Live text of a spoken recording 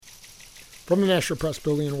From the National Press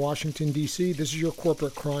Building in Washington, D.C., this is your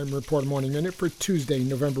Corporate Crime Report Morning Minute for Tuesday,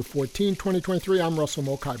 November 14, 2023. I'm Russell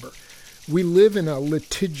Mokhiber. We live in a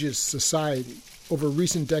litigious society. Over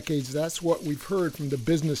recent decades, that's what we've heard from the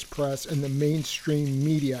business press and the mainstream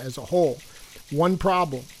media as a whole. One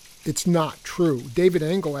problem, it's not true. David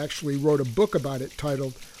Engel actually wrote a book about it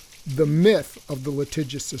titled The Myth of the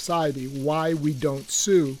Litigious Society, Why We Don't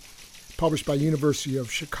Sue, published by University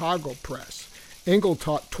of Chicago Press. Engel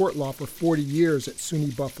taught tort law for 40 years at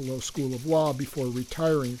SUNY Buffalo School of Law before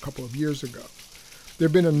retiring a couple of years ago. There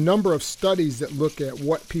have been a number of studies that look at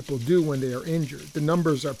what people do when they are injured. The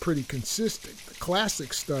numbers are pretty consistent. The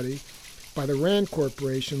classic study by the Rand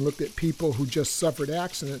Corporation looked at people who just suffered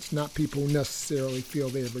accidents, not people who necessarily feel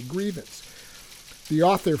they have a grievance. The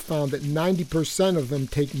author found that 90% of them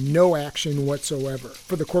take no action whatsoever.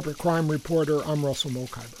 For the Corporate Crime Reporter, I'm Russell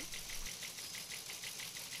Mokhiber.